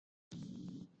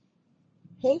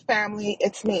Hey family,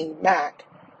 it's me, Mac,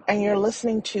 and you're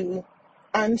listening to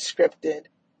Unscripted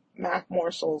Mac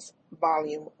Morsels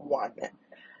Volume 1.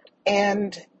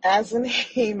 And as the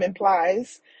name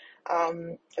implies,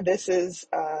 this is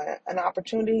an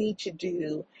opportunity to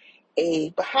do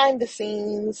a behind the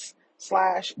scenes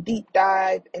slash deep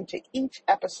dive into each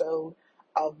episode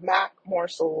of Mac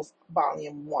Morsels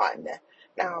Volume 1.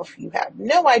 Now, if you have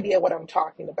no idea what I'm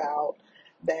talking about,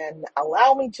 then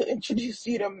allow me to introduce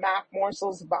you to Mac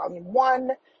Morsels Volume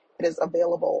 1. It is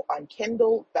available on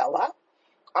Kindle Vella,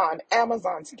 on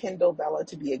Amazon's Kindle Vella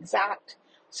to be exact.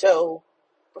 So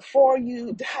before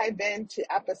you dive into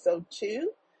episode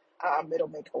 2, it'll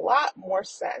make a lot more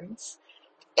sense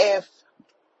if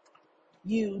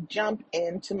you jump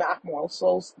into Mac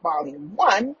Morsels Volume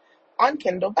 1 on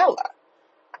Kindle Vella.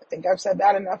 I think I've said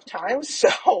that enough times,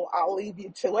 so I'll leave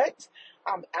you to it.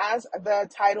 As the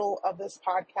title of this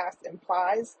podcast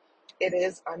implies, it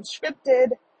is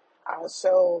unscripted,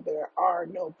 so there are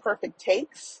no perfect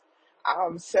takes.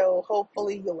 So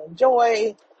hopefully you'll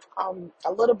enjoy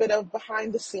a little bit of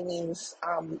behind the scenes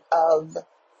of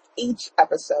each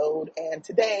episode. And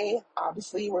today,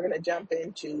 obviously, we're going to jump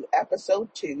into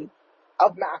episode 2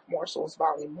 of Mac Morsels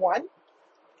Volume 1,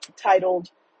 titled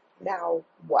Now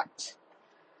What?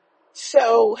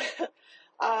 So,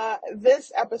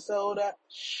 this episode,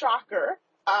 shocker,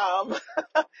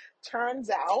 turns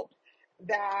out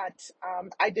that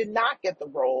I did not get the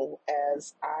role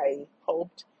as I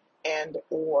hoped and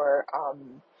or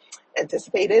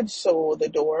anticipated. So the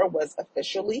door was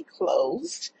officially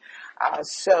closed.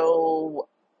 So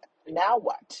now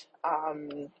what?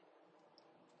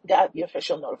 Got the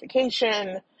official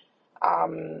notification.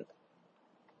 Um,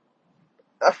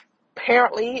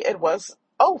 Apparently it was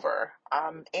over.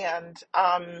 And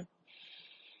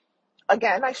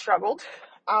again, I struggled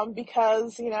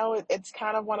because, it's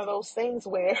kind of one of those things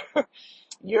where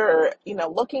you're,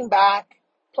 looking back,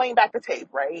 playing back the tape,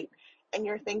 right? And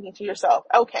you're thinking to yourself,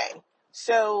 okay,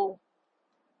 so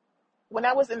when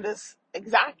I was in this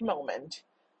exact moment,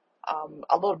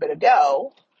 a little bit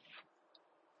ago,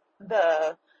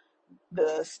 the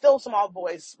still small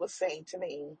voice was saying to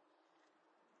me,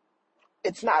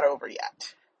 it's not over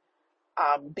yet.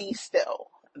 Be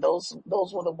still. Those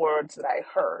were the words that I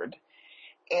heard.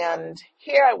 And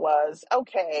here I was,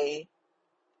 okay,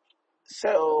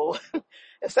 so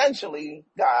essentially,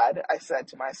 God, I said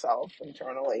to myself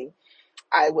internally,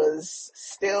 I was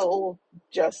still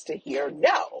just to hear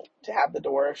no, to have the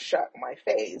door shut in my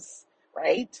face,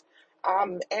 right?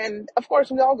 And of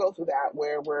course, we all go through that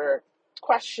where we're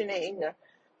questioning,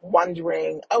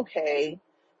 wondering, okay,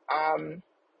 um,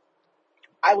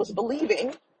 I was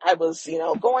believing, I was,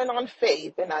 going on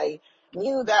faith, and I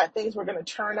knew that things were going to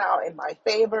turn out in my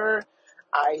favor.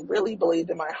 I really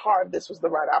believed in my heart this was the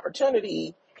right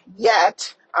opportunity,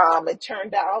 yet it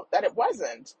turned out that it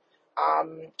wasn't.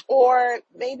 Or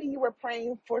maybe you were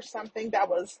praying for something that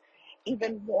was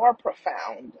even more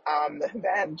profound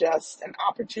than just an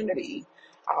opportunity.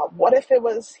 What if it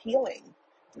was healing,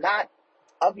 not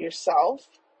of yourself,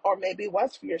 or maybe it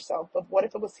was for yourself, but what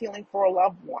if it was healing for a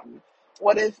loved one?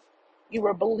 What if you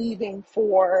were believing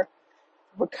for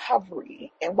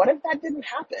recovery? And what if that didn't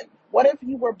happen? What if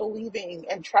you were believing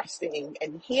and trusting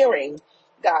and hearing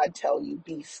God tell you,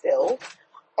 be still,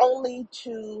 only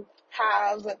to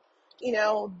have,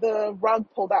 the rug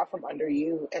pulled out from under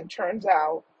you? And turns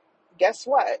out, guess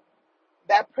what?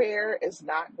 That prayer is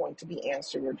not going to be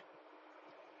answered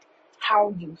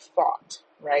how you thought,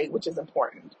 right? Which is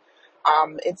important.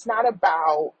 It's not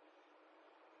about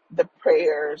the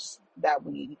prayers that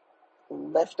we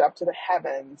lift up to the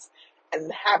heavens and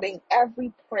having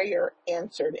every prayer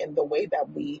answered in the way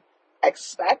that we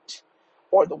expect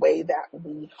or the way that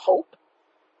we hope.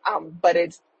 But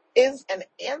it is an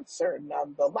answer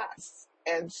nonetheless.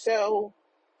 And so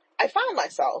I found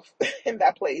myself in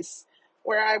that place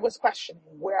where I was questioning,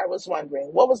 where I was wondering,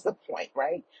 what was the point,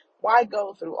 right? Why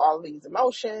go through all these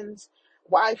emotions?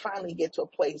 Why finally get to a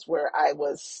place where I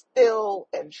was still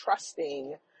and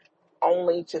trusting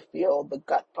only to feel the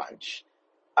gut punch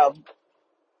of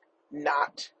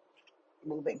not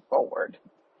moving forward?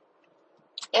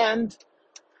 And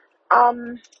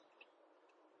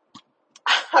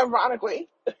ironically,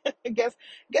 guess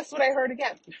what I heard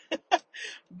again?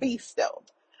 Be still.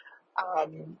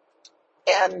 Um,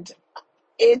 and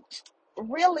it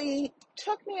really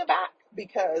took me aback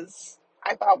because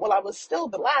I thought, well, I was still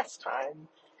the last time,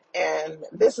 and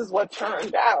this is what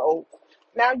turned out.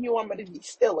 Now you want me to be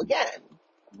still again.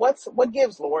 What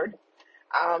gives, Lord?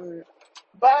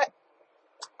 But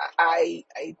I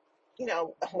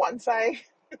once I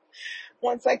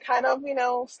once I kind of,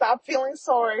 stopped feeling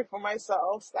sorry for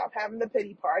myself, stopped having the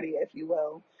pity party, if you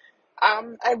will,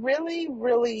 I really,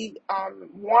 really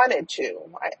wanted to.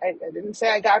 I didn't say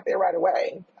I got there right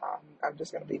away. I'm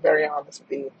just going to be very honest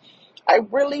with you. I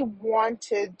really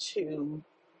wanted to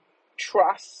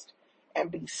trust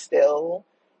and be still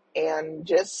and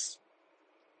just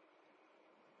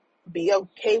be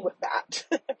okay with that,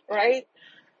 right?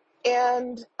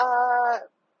 And,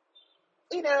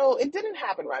 it didn't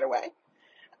happen right away.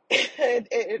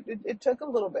 It took a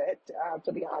little bit,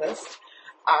 to be honest.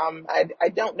 I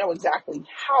don't know exactly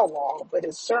how long, but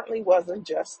it certainly wasn't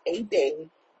just a day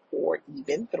or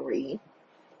even three,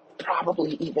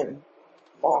 probably even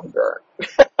longer.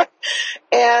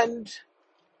 And,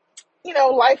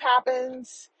 life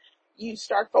happens. You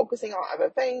start focusing on other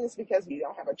things because you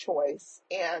don't have a choice.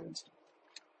 And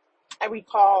I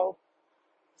recall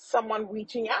someone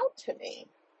reaching out to me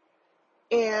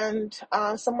and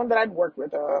someone that I'd worked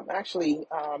with, actually,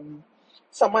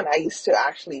 someone I used to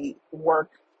actually work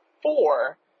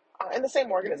for in the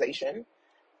same organization.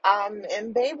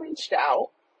 And they reached out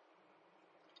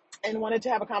and wanted to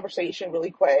have a conversation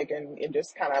really quick and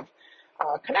just kind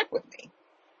of connect with me.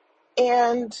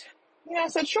 And, I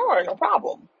said, sure, no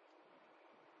problem.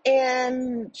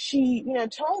 And she,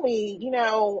 told me,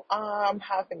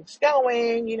 how things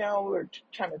going, we were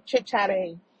kind of chit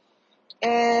chatting.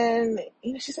 And,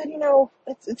 she said,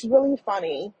 it's really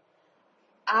funny.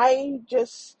 I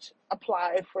just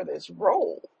applied for this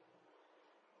role.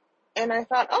 And I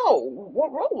thought, oh,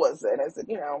 what role was it? I said,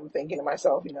 I'm thinking to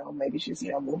myself, maybe she's,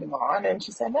 moving on. And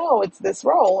she said, no, it's this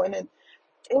role. And it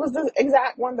was the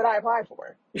exact one that I applied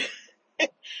for.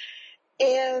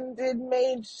 And it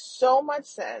made so much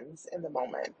sense in the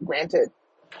moment. Granted,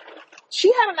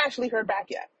 she hadn't actually heard back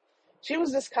yet. She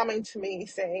was just coming to me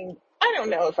saying, I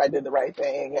don't know if I did the right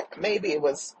thing. Maybe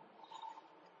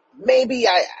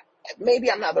I, maybe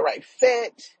I'm not the right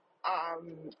fit.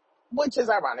 Um, which is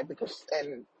ironic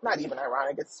and not even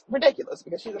ironic, it's ridiculous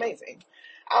because she's amazing.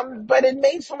 But it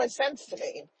made so much sense to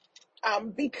me,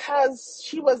 because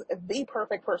she was the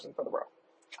perfect person for the role.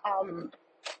 Um,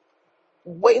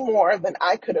 Way more than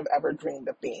I could have ever dreamed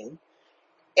of being.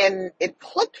 And it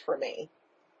clicked for me.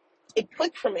 It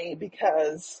clicked for me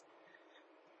because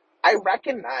I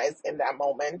recognized in that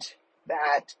moment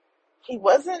that he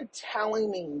wasn't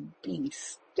telling me be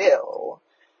still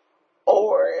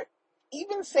or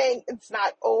even saying it's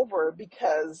not over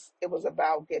because it was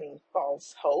about getting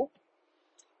false hope.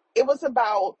 It was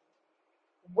about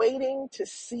waiting to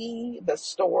see the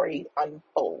story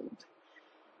unfold.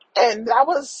 And that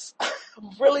was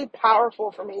really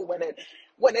powerful for me when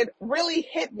it really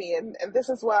hit me. And this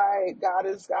is why God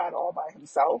is God all by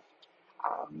himself,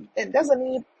 and doesn't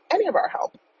need any of our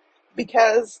help,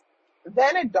 because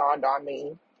then it dawned on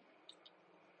me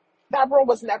that role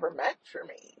was never meant for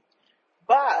me,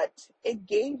 but it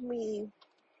gave me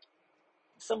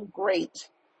some great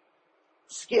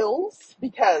skills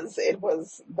because it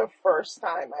was the first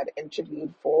time I'd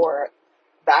interviewed for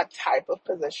that type of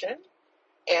position.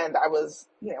 And I was,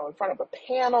 in front of a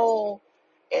panel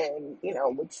and,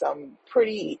 with some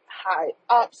pretty high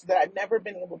ups that I'd never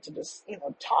been able to just,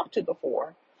 talk to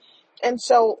before. And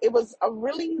so it was a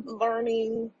really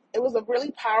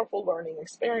powerful learning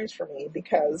experience for me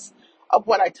because of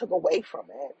what I took away from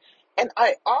it. And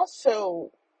I also,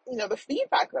 the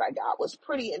feedback that I got was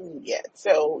pretty immediate.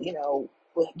 So,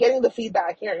 with getting the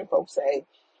feedback, hearing folks say,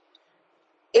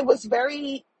 it was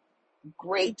very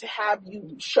great to have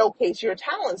you showcase your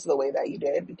talents the way that you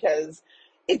did, because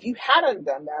if you hadn't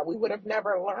done that, we would have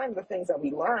never learned the things that we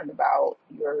learned about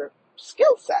your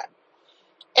skill set.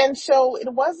 And so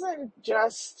it wasn't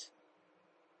just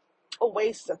a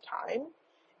waste of time.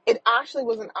 It actually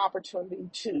was an opportunity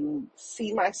to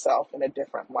see myself in a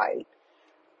different light.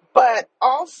 But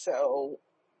also,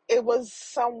 it was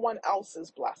someone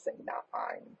else's blessing, not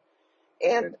mine.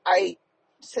 And I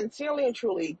sincerely and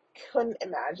truly couldn't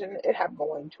imagine it have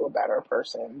going to a better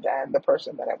person than the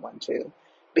person that it went to,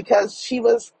 because she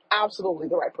was absolutely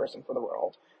the right person for the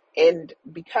role. And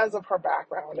because of her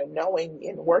background and knowing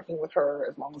and working with her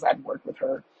as long as I'd worked with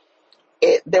her,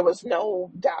 there was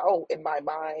no doubt in my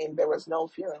mind. There was no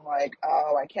feeling like,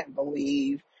 oh, I can't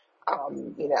believe,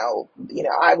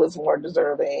 I was more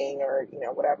deserving, or,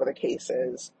 whatever the case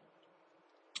is.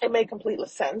 It made complete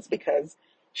sense because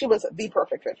she was the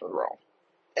perfect fit for the role.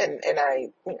 And I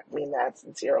mean that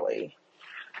sincerely.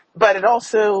 But it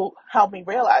also helped me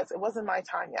realize it wasn't my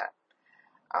time yet.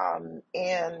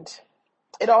 And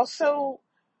it also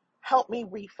helped me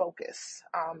refocus,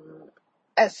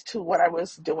 as to what I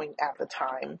was doing at the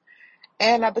time.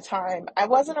 And at the time, I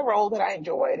was in a role that I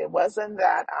enjoyed. It wasn't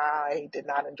that I did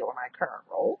not enjoy my current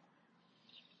role.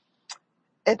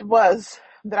 It was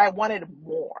that I wanted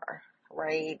more,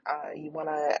 right? You want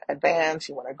to advance,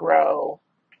 you want to grow,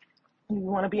 you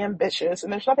want to be ambitious,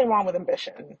 and there's nothing wrong with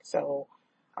ambition. So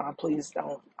please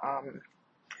don't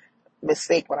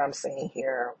mistake what I'm saying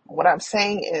here. What I'm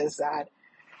saying is that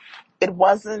it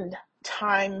wasn't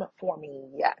time for me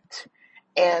yet.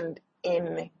 And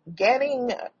in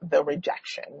getting the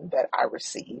rejection that I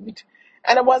received,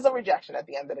 and it was a rejection at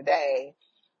the end of the day,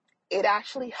 it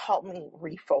actually helped me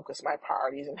refocus my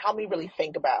priorities and helped me really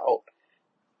think about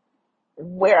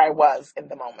where I was in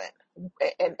the moment,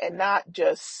 and not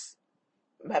just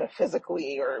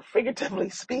metaphysically or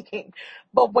figuratively speaking,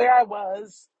 but where I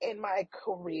was in my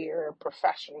career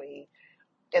professionally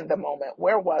in the moment.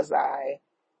 Where was I,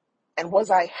 and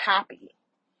was I happy?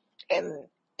 And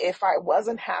if I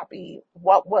wasn't happy,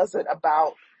 what was it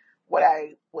about what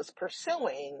I was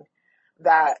pursuing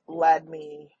that led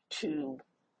me to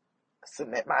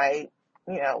submit my,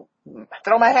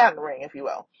 throw my hat in the ring, if you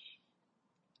will?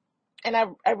 And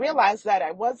I realized that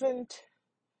I wasn't,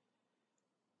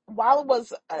 while it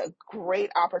was a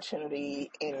great opportunity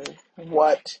in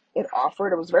what it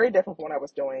offered, it was very different from what I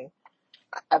was doing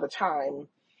at the time.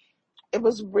 It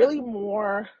was really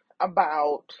more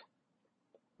about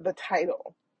the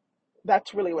title.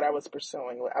 That's really what I was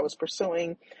pursuing. I was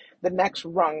pursuing the next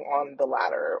rung on the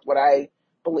ladder, what I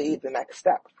believe the next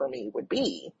step for me would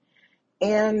be.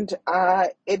 And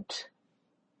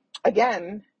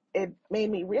again, it made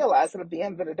me realize that at the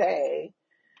end of the day,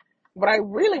 what I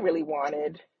really, really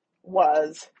wanted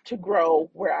was to grow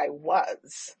where I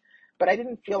was. But I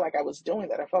didn't feel like I was doing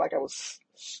that. I felt like I was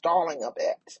stalling a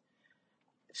bit.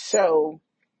 So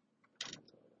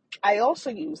I also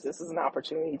use this as an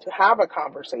opportunity to have a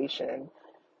conversation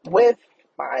with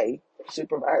my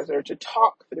supervisor to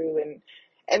talk through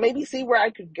and maybe see where I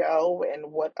could go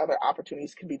and what other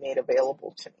opportunities could be made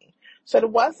available to me. So it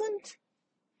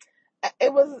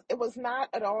was not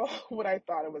at all what I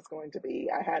thought it was going to be.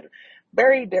 I had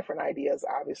very different ideas,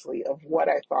 obviously, of what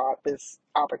I thought this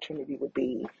opportunity would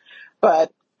be.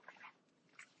 But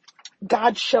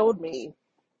God showed me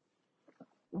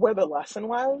where the lesson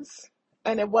was,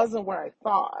 and it wasn't where I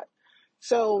thought.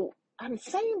 So I'm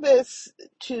saying this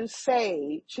to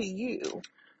say to you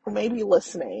who may be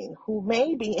listening, who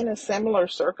may be in a similar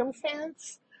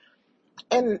circumstance,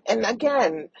 and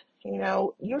again,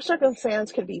 your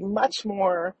circumstance could be much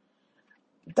more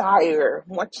dire,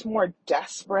 much more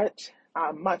desperate,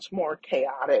 much more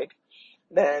chaotic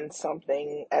than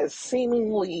something as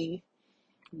seemingly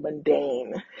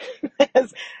mundane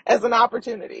as an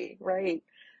opportunity, right?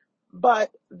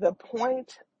 But the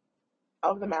point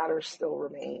of the matter still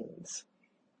remains.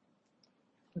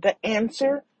 The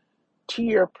answer to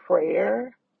your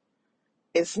prayer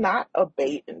is not a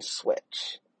bait and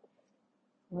switch.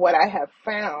 What I have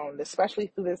found, especially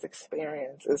through this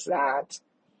experience, is that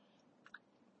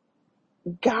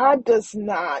God does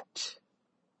not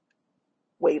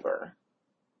waver.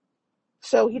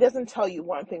 So he doesn't tell you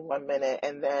one thing one minute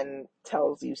and then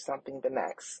tells you something the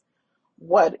next.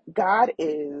 What God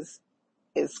is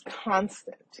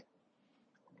constant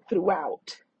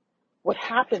throughout. What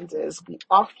happens is we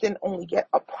often only get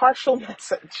a partial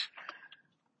message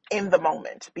in the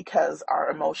moment because our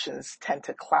emotions tend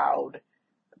to cloud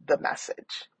the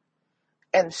message.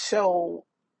 And so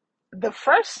the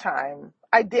first time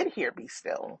I did hear "Be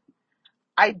Still,"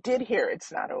 I did hear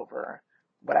 "It's not over."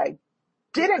 What I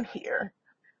didn't hear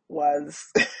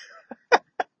was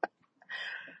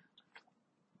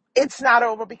 "It's not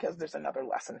over because there's another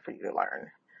lesson for you to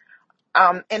learn."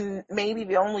 And maybe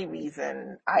the only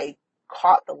reason I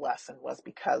caught the lesson was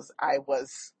because I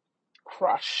was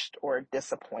crushed or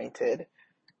disappointed.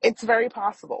 It's very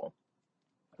possible.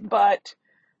 But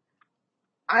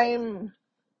I'm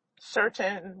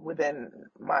certain within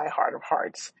my heart of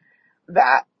hearts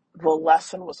that the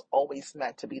lesson was always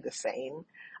meant to be the same.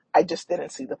 I just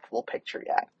didn't see the full picture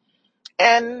yet.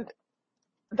 And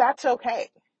that's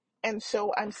okay. And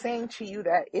so I'm saying to you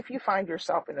that if you find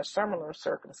yourself in a similar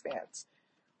circumstance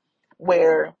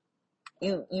where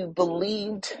you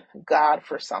believed God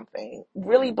for something,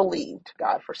 really believed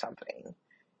God for something,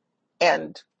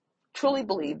 and truly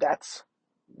believed that's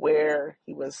where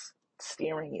he was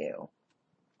steering you,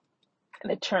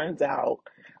 and it turns out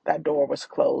that door was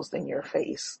closed in your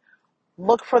face,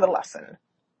 look for the lesson.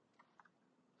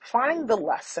 Find the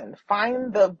lesson,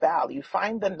 find the value,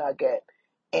 find the nugget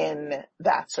in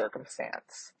that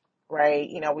circumstance, right?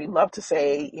 We love to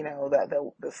say,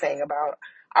 that the saying about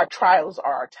our trials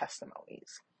are our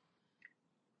testimonies.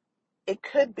 It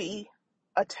could be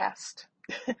a test.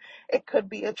 It could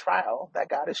be a trial that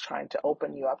God is trying to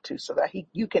open you up to so that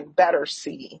you can better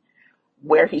see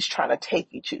where he's trying to take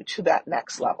you to that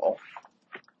next level.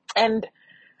 And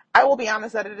I will be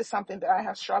honest that it is something that I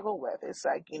have struggled with. It's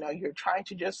like, you're trying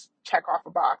to just check off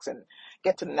a box and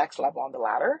get to the next level on the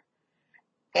ladder.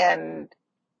 And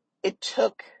it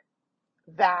took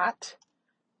that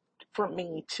for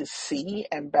me to see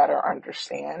and better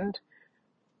understand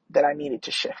that I needed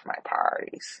to shift my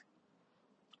priorities.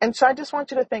 And so I just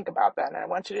want you to think about that. And I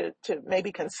want you to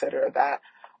maybe consider that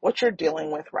what you're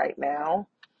dealing with right now,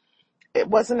 it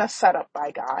wasn't a setup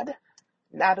by God,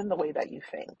 not in the way that you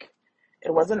think.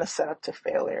 It wasn't a setup to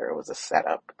failure. It was a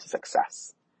setup to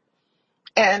success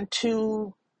and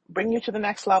to bring you to the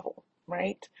next level,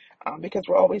 right? Because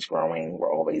we're always growing.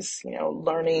 We're always,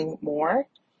 learning more.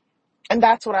 And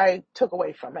that's what I took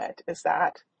away from it, is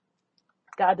that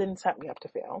God didn't set me up to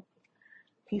fail.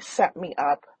 He set me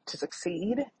up to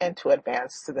succeed and to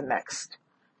advance to the next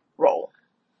role.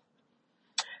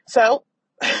 So,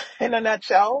 in a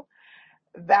nutshell,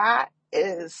 that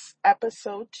is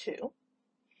episode 2.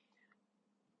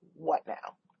 What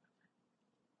now?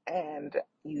 And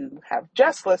you have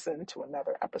just listened to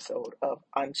another episode of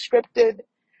Unscripted,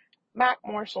 Mac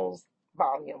Morsels,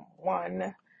 Volume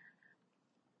 1,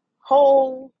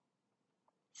 whole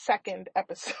second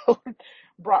episode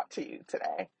brought to you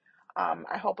today.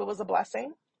 I hope it was a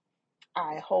blessing.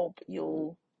 I hope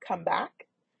you'll come back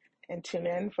and tune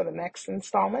in for the next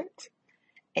installment.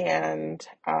 And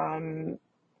then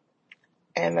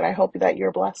I hope that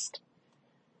you're blessed.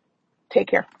 Take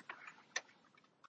care.